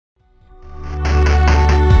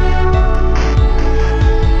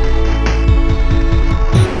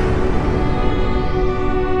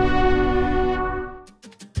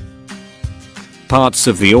parts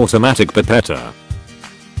of the automatic pipettor.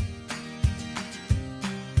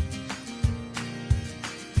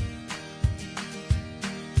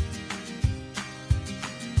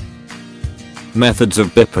 Methods of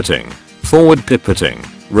pipetting: forward pipetting,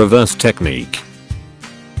 reverse technique.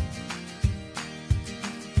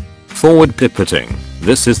 Forward pipetting.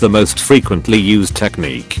 This is the most frequently used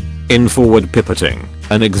technique. In forward pipetting,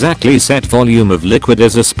 an exactly set volume of liquid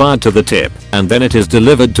is aspired to the tip, and then it is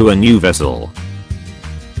delivered to a new vessel.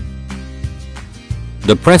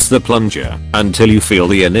 Depress the plunger until you feel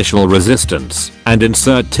the initial resistance, and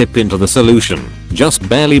insert tip into the solution, just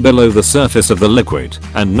barely below the surface of the liquid,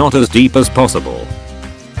 and not as deep as possible.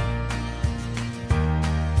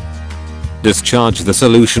 Discharge the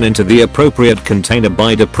solution into the appropriate container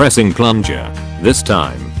by depressing plunger. This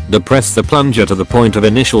time, depress the plunger to the point of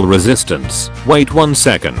initial resistance, wait 1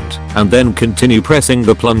 second, and then continue pressing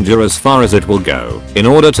the plunger as far as it will go, in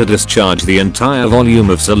order to discharge the entire volume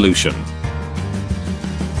of solution.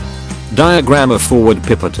 Diagram of forward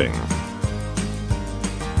pipetting.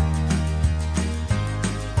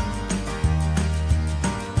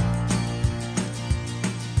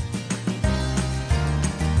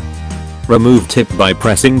 Remove tip by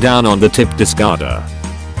pressing down on the tip discarder.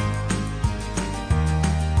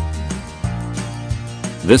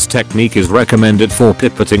 This technique is recommended for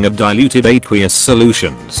pipetting of diluted aqueous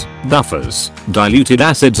solutions, buffers, diluted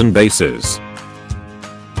acids and bases.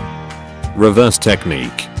 Reverse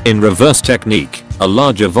technique. In reverse technique, a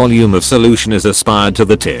larger volume of solution is aspired to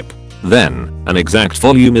the tip. Then, an exact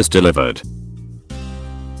volume is delivered.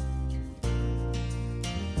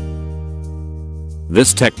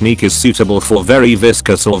 This technique is suitable for very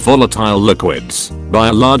viscous or volatile liquids,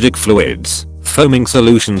 biologic fluids, foaming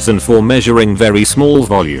solutions, and for measuring very small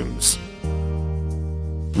volumes.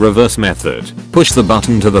 Reverse method. Push the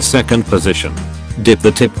button to the second position. Dip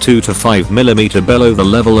the tip 2 to 5 mm below the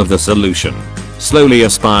level of the solution. Slowly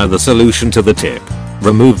aspire the solution to the tip.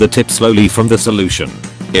 Remove the tip slowly from the solution.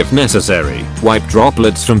 If necessary, wipe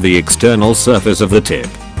droplets from the external surface of the tip.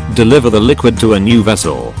 Deliver the liquid to a new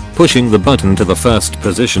vessel, pushing the button to the first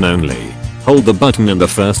position only. Hold the button in the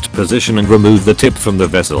first position and remove the tip from the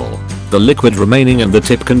vessel. The liquid remaining and the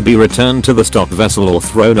tip can be returned to the stock vessel or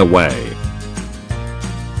thrown away.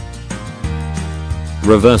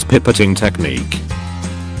 Reverse pipetting technique.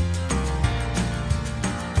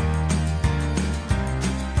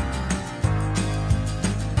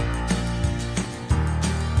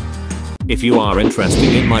 If you are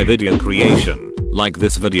interested in my video creation, like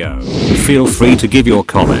this video, feel free to give your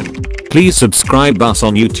comment. Please subscribe us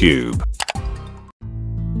on YouTube.